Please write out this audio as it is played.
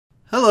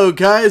Hello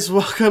guys,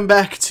 welcome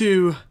back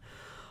to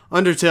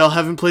Undertale.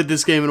 Haven't played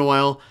this game in a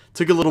while.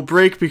 Took a little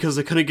break because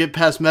I couldn't get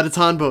past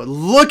Metaton, but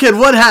look at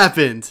what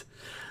happened!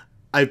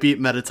 I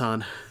beat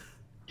Metaton.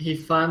 He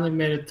finally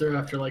made it through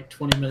after like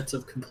 20 minutes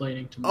of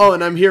complaining to me. Oh,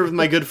 and I'm here with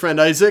my good friend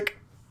Isaac.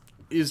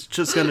 He's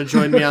just gonna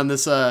join me on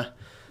this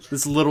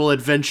this little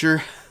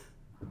adventure.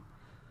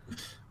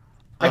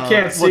 I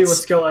can't see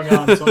what's going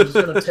on, so I'm just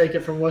gonna take it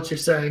from what you're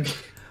saying.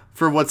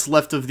 For what's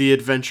left of the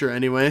adventure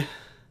anyway.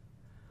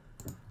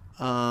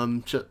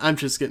 I'm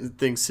just getting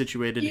things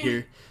situated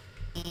here.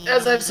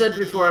 As I've said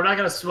before, I'm not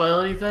gonna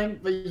spoil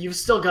anything, but you've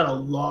still got a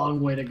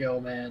long way to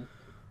go, man.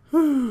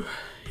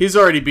 He's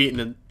already beaten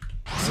it,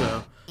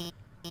 so.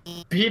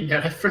 Beaten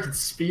it? I freaking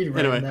speed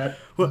ran anyway,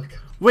 that.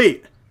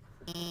 wait.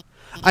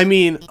 I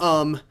mean,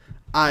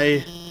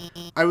 I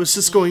was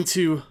just going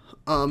to,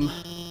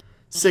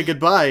 say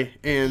goodbye,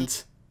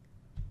 and,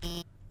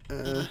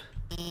 I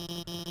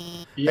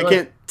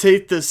can't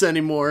take this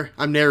anymore.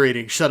 I'm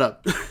narrating. Shut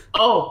up.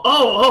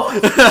 Oh!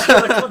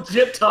 You're like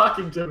legit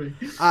talking to me.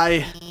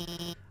 I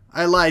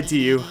lied to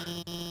you.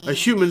 A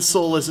human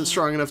soul isn't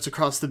strong enough to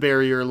cross the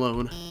barrier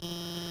alone.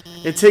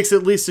 It takes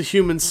at least a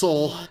human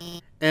soul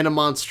and a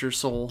monster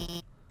soul.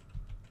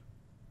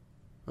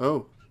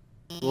 Oh.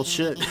 Well,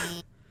 shit.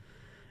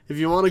 If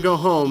you want to go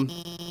home,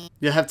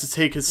 you'll have to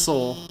take his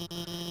soul.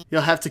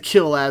 You'll have to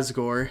kill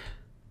Asgore.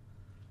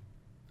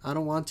 I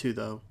don't want to,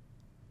 though.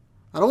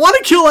 I don't want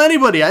to kill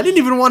anybody. I didn't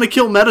even want to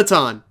kill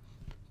Metaton.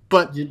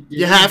 But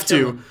you have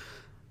to.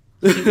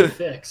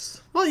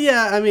 Fixed. Well,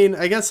 yeah, I mean,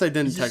 I guess I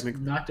didn't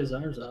technically knocked his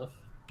arms off.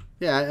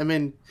 Yeah, I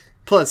mean,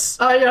 plus.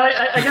 I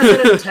guess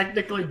I didn't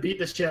technically beat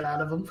the shit out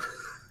of him.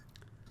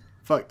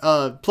 Fuck.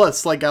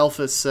 Plus, like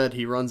Alphys said,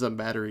 he runs on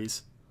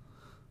batteries.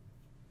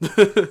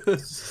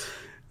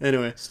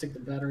 Anyway. Stick the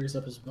batteries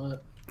up his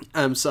butt.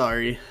 I'm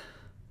sorry.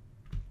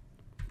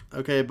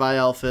 Okay, bye,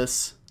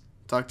 Alphys.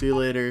 Talk to you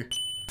later.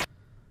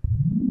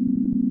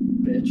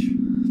 Bitch.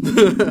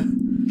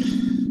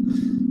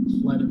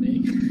 Lie to me.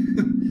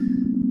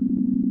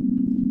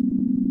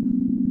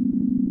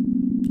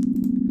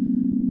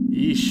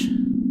 Yeesh.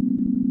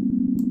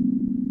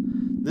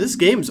 This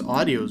game's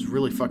audio is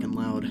really fucking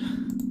loud.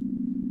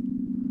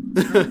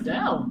 Turn it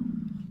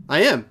down.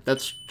 I am.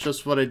 That's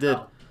just what I did.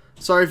 Oh.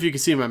 Sorry if you can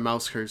see my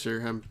mouse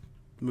cursor. I'm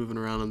moving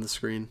around on the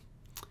screen.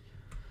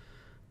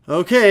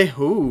 Okay.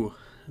 Ooh.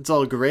 It's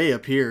all gray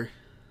up here.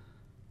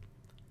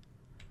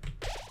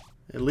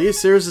 At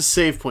least there's a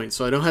save point,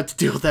 so I don't have to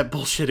deal with that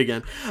bullshit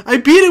again. I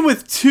beat it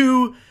with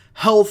 2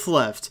 health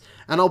left,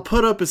 and I'll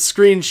put up a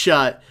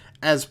screenshot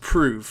as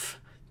proof,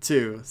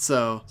 too,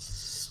 so.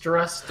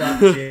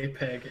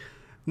 Stress.jpg.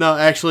 No,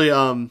 actually,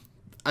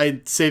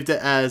 I saved it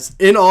as,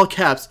 in all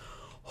caps,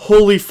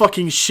 holy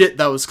fucking shit,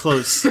 that was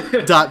close,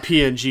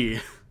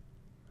 .png.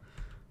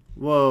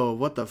 Whoa,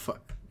 what the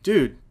fuck?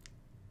 Dude.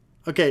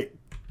 Okay,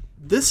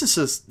 this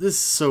is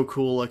so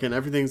cool looking.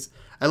 Everything's,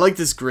 I like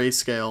this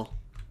grayscale.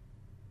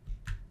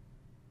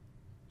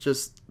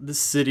 Just, this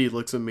city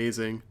looks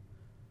amazing.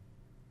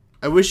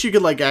 I wish you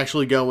could, like,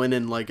 actually go in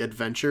and, like,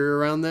 adventure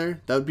around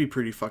there. That would be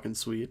pretty fucking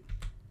sweet.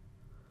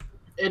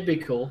 It'd be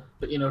cool,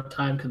 but, you know,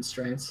 time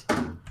constraints.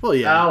 Well,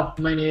 yeah. Ow,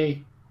 my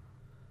knee.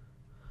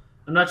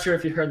 I'm not sure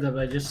if you heard that,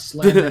 but I just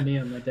slammed my knee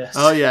on my desk.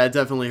 Oh, yeah, I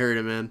definitely heard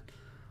it, man.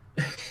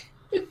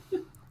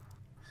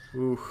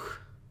 Ooh.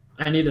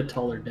 I need a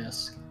taller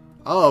desk.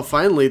 Oh,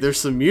 finally, there's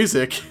some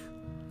music.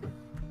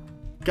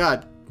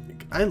 God,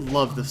 I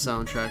love the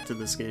soundtrack to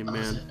this game,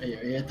 man. Are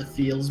you at the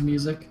feels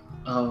music?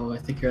 Oh, I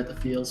think you're at the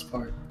feels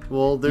part.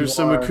 Well, there's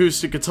some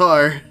acoustic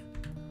guitar.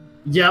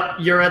 Yep,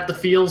 you're at the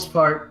feels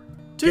part.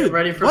 Dude, get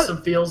ready for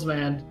some feels,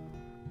 man.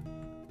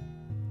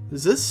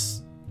 Is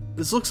this...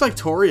 This looks like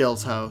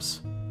Toriel's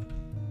house.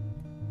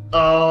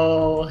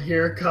 Oh,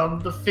 here come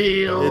the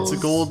feels. It's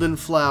a golden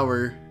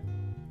flower.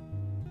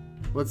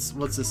 What's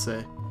this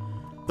say?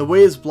 The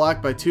way is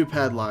blocked by 2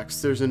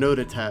 padlocks. There's a note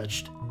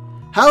attached.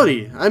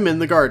 Howdy, I'm in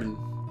the garden.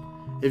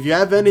 If you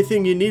have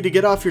anything you need to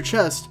get off your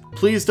chest,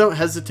 please don't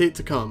hesitate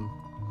to come.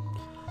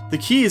 The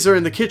keys are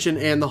in the kitchen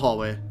and the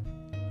hallway.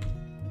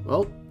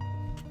 Well,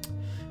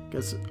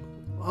 guess...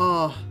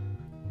 Oh,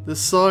 this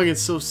song is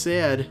so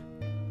sad.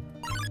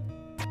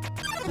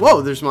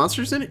 Whoa, there's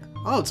monsters in it?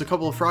 Oh, it's a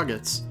couple of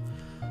froggets.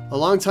 A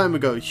long time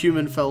ago, a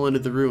human fell into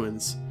the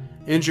ruins.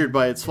 Injured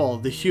by its fall,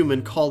 the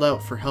human called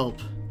out for help.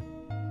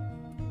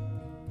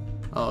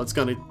 Oh, it's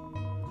gonna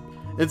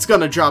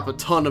drop a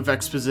ton of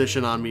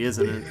exposition on me,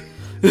 isn't it?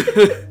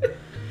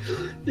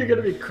 You're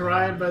gonna be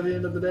crying by the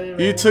end of the day, man.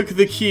 You took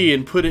the key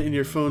and put it in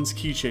your phone's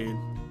keychain.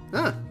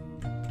 Ah,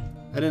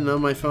 I didn't know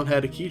my phone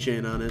had a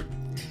keychain on it.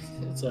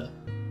 It's a...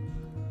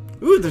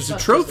 Ooh, there's a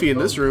trophy in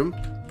this room.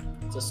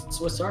 It's a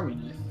Swiss Army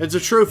knife. It's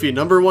a trophy,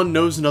 #1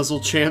 Nose Nuzzle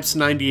Champs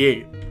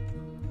 98.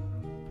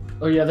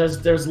 Oh yeah,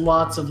 there's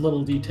lots of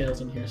little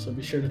details in here, so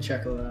be sure to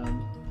check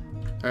around.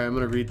 Alright, I'm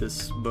gonna read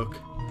this book.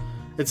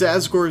 It's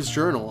Asgore's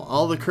journal.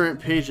 All the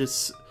current page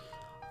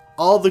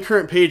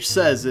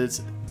says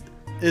it's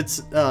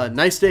a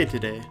nice day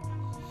today.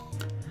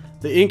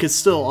 The ink is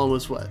still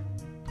almost wet.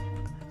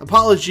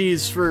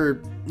 Apologies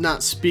for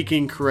not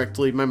speaking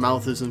correctly. My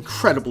mouth is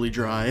incredibly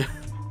dry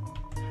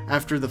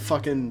after the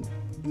fucking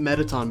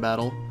Metaton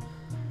battle.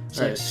 It's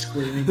like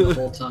screaming the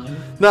whole time.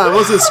 No, I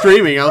wasn't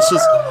screaming. I was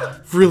just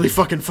really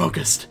fucking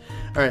focused.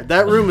 Alright,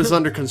 that room is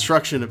under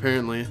construction,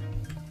 apparently.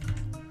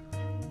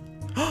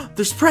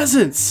 There's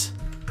presents!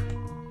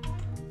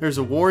 There's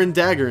a Warren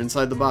dagger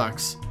inside the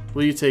box.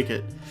 Will you take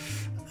it?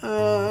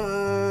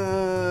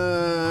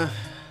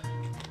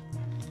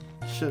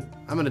 Shit.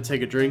 I'm gonna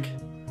take a drink.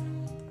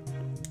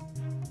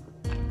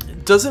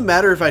 Does it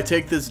matter if I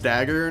take this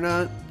dagger or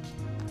not?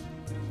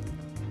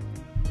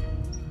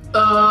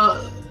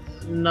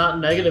 Not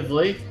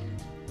negatively.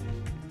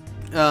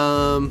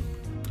 I'll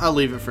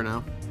leave it for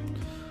now.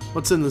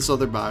 What's in this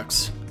other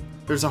box?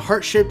 There's a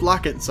heart-shaped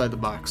locket inside the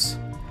box.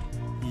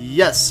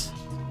 Yes!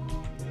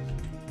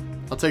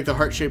 I'll take the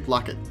heart-shaped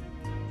locket.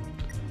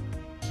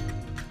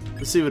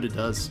 Let's see what it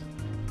does.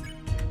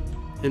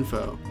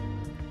 Info.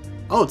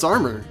 Oh, it's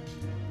armor.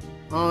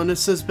 Oh, and it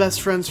says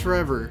best friends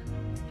forever.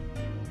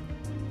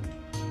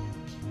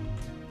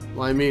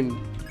 Well, I mean,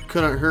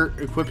 couldn't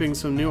hurt equipping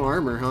some new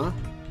armor, huh?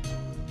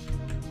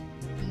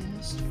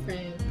 Best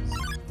friends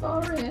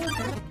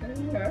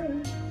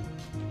forever.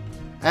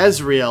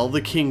 Azrael,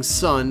 the king's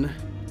son,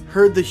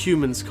 heard the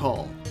humans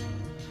call.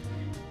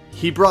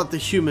 He brought the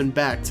human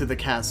back to the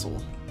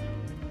castle.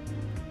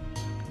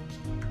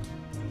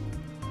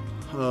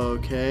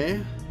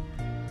 Okay.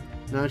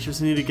 Now I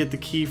just need to get the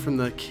key from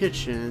the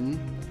kitchen.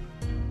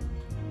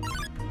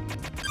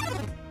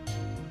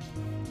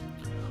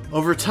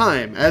 Over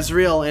time,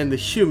 Azrael and the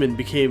human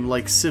became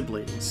like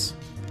siblings.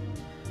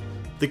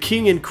 The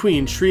king and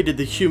queen treated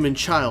the human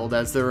child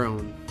as their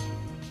own.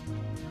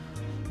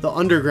 The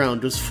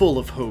underground was full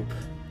of hope.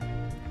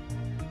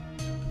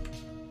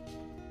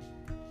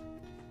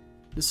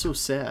 It's so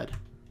sad.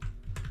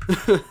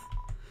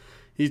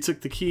 He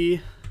took the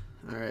key.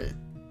 Alright.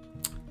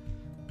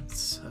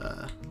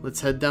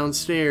 Let's head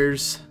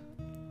downstairs.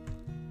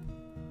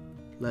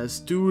 Let's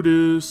do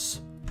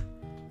this.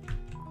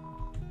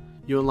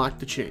 You unlock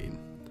the chain.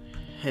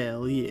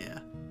 Hell yeah.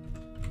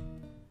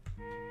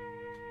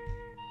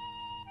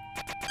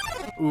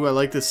 Ooh, I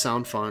like this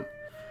sound font.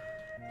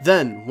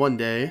 Then, one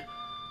day,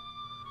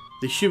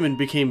 the human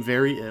became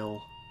very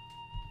ill.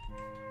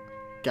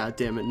 God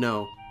damn it,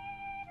 no.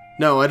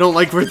 No, I don't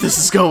like where this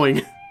is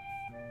going.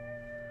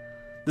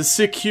 The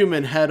sick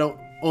human had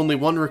only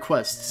one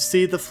request, to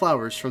see the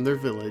flowers from their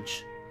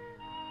village.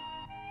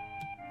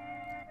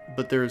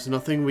 But there is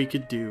nothing we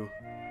could do.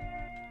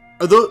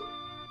 Are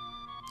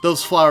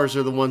those flowers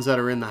are the ones that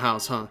are in the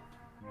house, huh?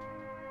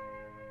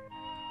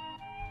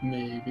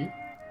 Maybe.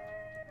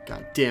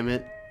 God damn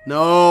it.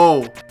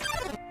 No!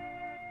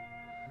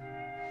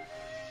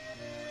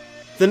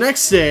 The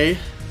next day...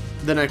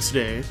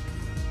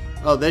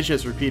 Oh, they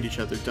just repeat each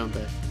other, don't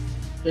they?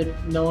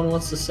 No one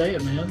wants to say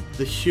it, man.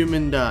 The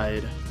human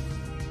died.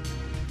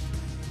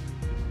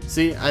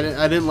 See, I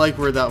didn't like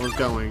where that was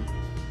going.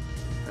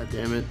 God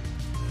damn it.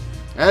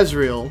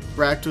 Azrael,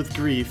 racked with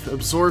grief,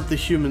 absorbed the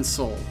human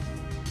soul.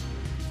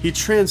 He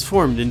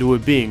transformed into a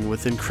being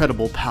with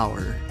incredible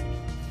power.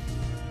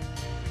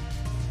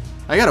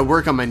 I gotta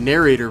work on my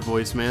narrator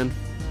voice, man.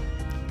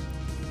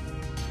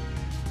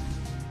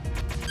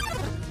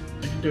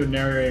 I can do a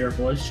narrator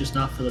voice, just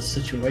not for the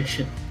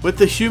situation. With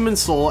the human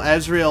soul,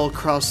 Azrael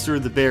crossed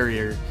through the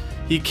barrier.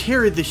 He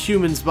carried the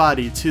human's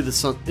body to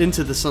the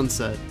into the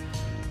sunset,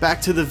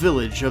 back to the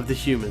village of the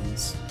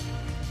humans.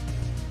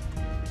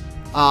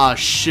 Ah,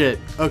 shit.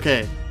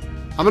 Okay.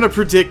 I'm gonna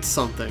predict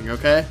something,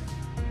 okay?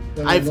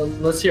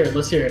 Let's hear it,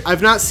 let's hear it.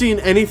 I've not seen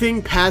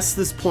anything past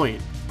this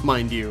point,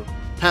 mind you.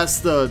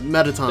 Past the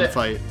Metaton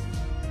fight.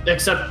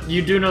 Except,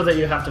 you do know that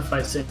you have to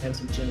fight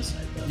Sans and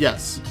Genocide, though.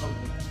 Yes.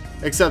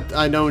 Except,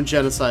 I know in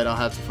Genocide I'll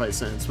have to fight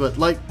Sans. But,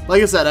 like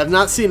I said, I've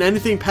not seen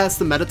anything past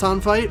the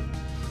Metaton fight.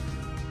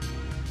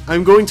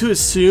 I'm going to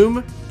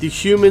assume the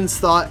humans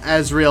thought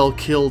Azrael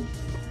killed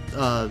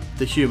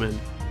the human.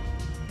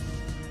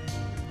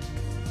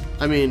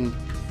 I mean,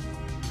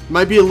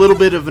 might be a little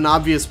bit of an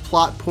obvious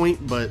plot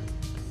point, but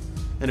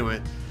anyway.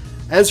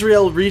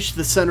 Azrael reached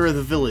the center of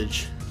the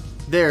village.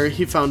 There,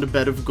 he found a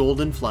bed of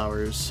golden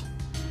flowers.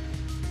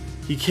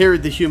 He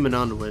carried the human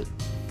onto it.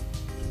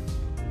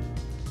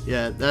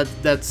 Yeah,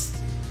 that's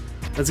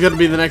gonna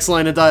be the next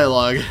line of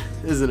dialogue,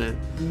 isn't it?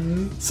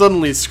 Mm-hmm.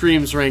 Suddenly,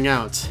 screams rang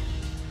out.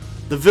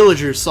 The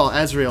villagers saw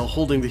Azrael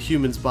holding the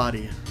human's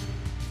body.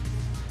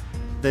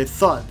 They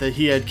thought that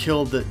he had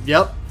killed the...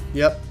 Yep.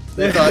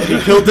 They thought he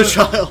killed the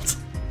child.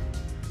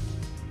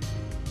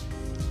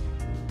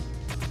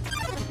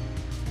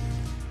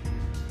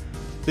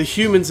 The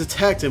humans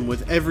attacked him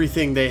with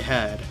everything they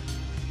had.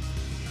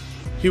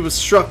 He was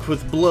struck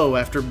with blow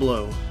after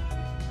blow.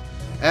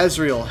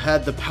 Azrael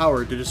had the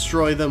power to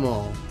destroy them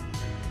all.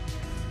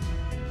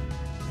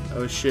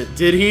 Oh shit,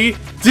 did he?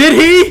 Did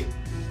he?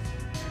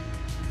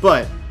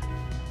 But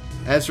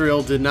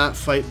Azrael did not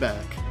fight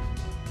back.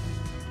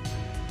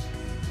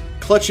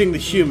 Clutching the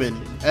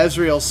human,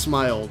 Azrael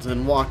smiled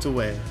and walked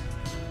away.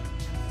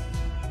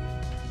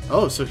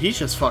 Oh, so he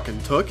just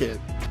fucking took it.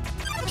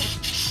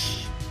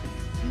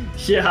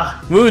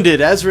 Yeah. Wounded,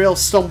 Azrael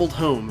stumbled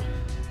home.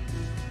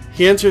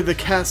 He entered the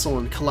castle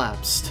and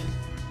collapsed.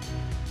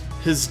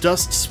 His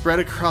dust spread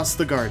across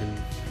the garden.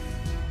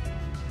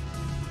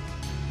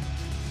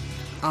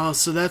 Oh,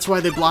 so that's why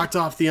they blocked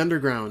off the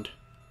underground.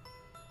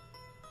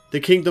 The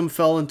kingdom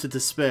fell into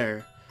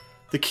despair.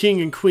 The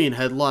king and queen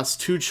had lost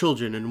 2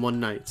 children in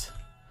one night.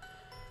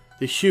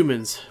 The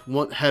humans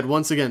had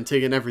once again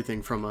taken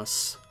everything from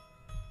us.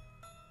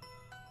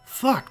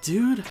 Fuck,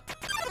 dude.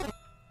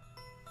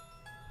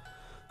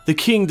 The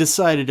king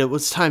decided it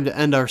was time to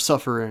end our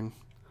suffering.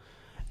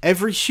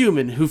 Every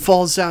human who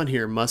falls down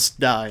here must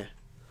die.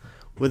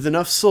 With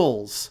enough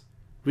souls,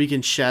 we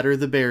can shatter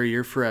the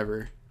barrier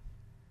forever.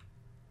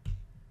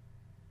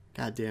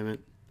 God damn it.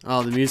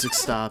 Oh, the music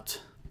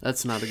stopped.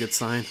 That's not a good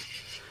sign.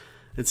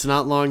 It's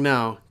not long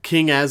now.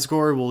 King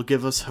Asgore will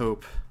give us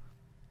hope.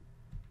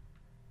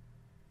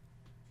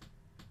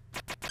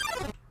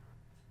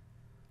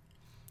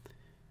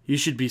 You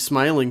should be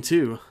smiling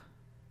too.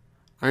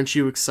 Aren't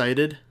you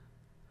excited?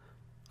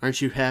 Aren't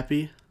you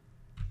happy?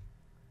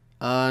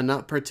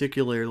 Not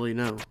particularly,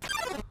 no.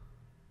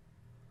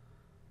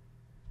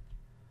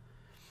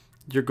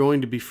 You're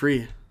going to be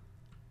free.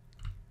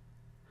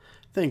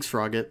 Thanks,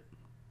 Frogget.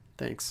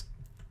 Thanks.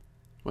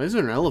 Why is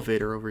there an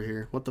elevator over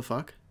here? What the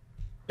fuck?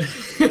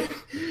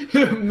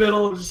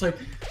 Middle, just like,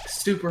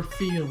 super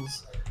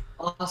feels.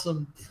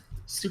 Awesome.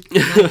 Super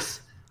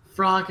nice.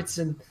 Frog, it's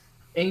an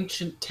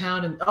ancient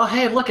town and... Oh,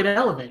 hey, look, an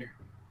elevator.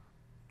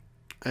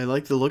 I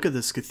like the look of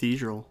this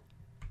cathedral.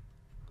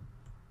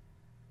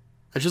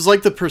 I just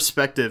like the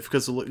perspective,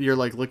 because you're,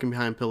 like, looking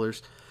behind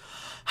pillars.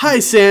 Hi,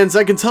 Sans!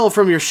 I can tell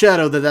from your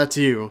shadow that that's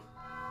you.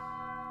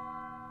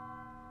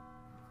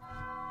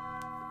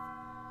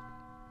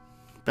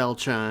 Bell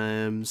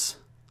chimes.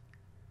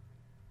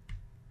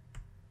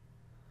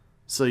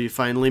 So you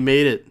finally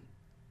made it.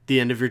 The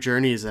end of your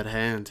journey is at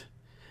hand.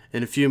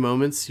 In a few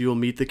moments, you will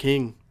meet the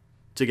king.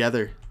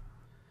 Together,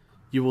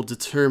 you will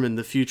determine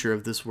the future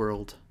of this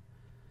world.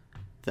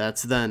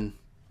 That's then.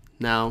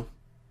 Now,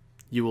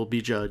 you will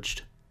be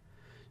judged.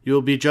 You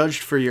will be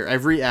judged for your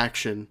every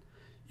action.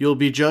 You will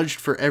be judged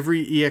for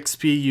every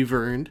EXP you've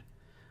earned.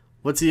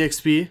 What's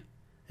EXP?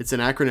 It's an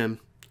acronym.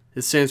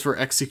 It stands for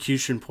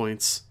execution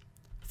points.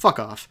 Fuck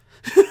off.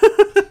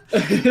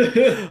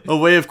 A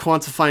way of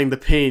quantifying the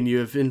pain you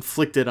have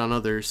inflicted on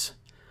others.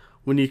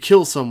 When you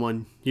kill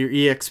someone, your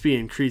EXP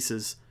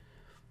increases.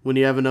 When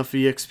you have enough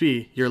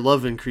EXP, your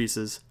love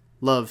increases.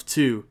 Love,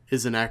 too,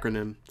 is an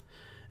acronym.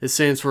 It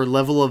stands for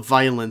level of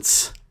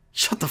violence.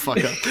 Shut the fuck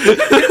up.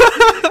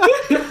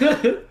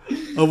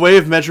 A way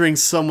of measuring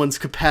someone's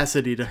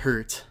capacity to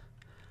hurt.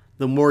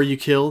 The more you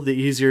kill, the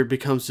easier it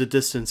becomes to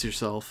distance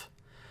yourself.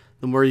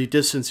 The more you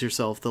distance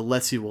yourself, the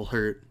less you will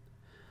hurt.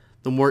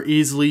 The more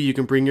easily you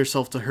can bring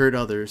yourself to hurt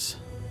others.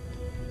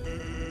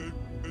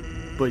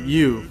 But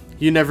you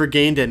never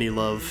gained any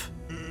love.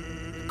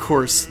 Of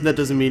course, that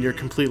doesn't mean you're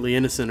completely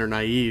innocent or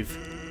naive.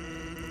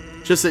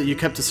 Just that you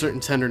kept a certain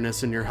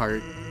tenderness in your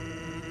heart.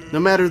 No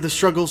matter the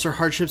struggles or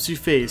hardships you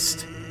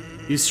faced,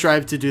 you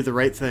strived to do the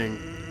right thing.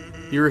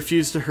 You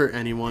refused to hurt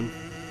anyone.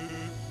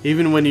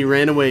 Even when you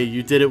ran away,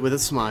 you did it with a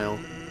smile.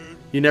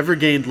 You never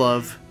gained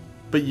love,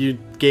 but you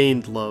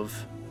gained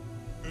love.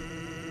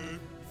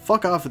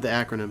 Fuck off with the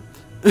acronym.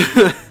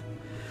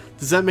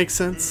 Does that make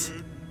sense?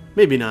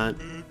 Maybe not.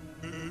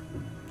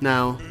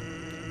 Now,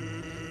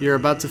 you're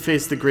about to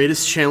face the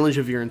greatest challenge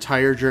of your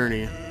entire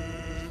journey.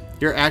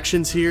 Your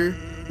actions here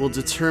will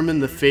determine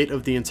the fate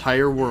of the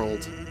entire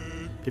world.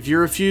 If you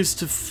refuse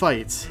to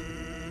fight,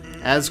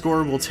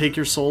 Asgore will take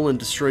your soul and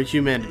destroy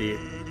humanity.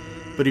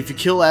 But if you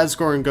kill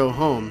Asgore and go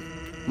home,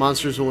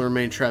 monsters will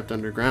remain trapped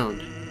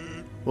underground.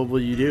 What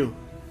will you do?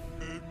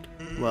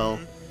 Well,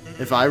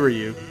 if I were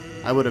you,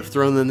 I would have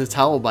thrown in the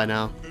towel by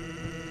now.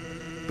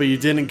 But you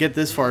didn't get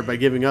this far by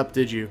giving up,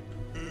 did you?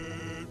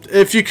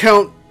 If you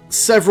count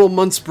several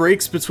months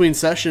breaks between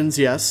sessions,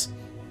 yes.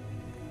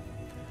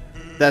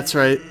 That's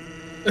right.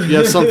 You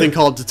have something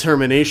called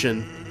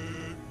determination.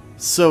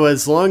 So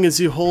as long as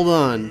you hold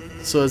on,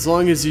 so as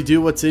long as you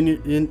do what's in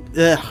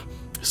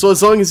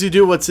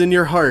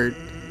your heart,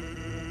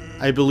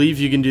 I believe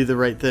you can do the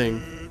right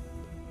thing.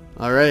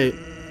 All right.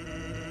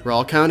 We're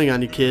all counting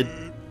on you, kid.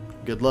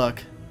 Good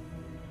luck.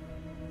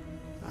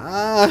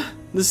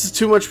 This is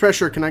too much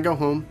pressure. Can I go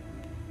home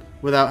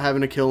without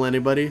having to kill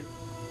anybody?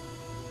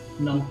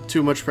 No.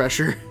 Too much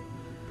pressure.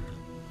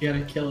 You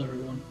gotta kill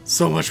everyone.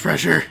 So much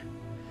pressure.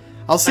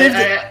 I'll save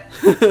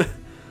it.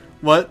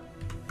 What?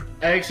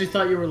 I actually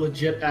thought you were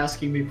legit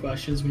asking me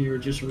questions when you were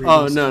just reading.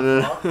 Oh,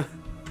 no.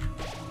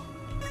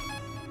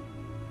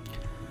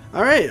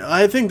 Alright,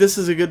 I think this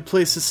is a good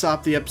place to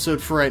stop the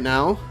episode for right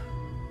now.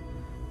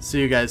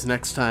 See you guys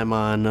next time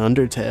on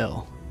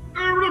Undertale.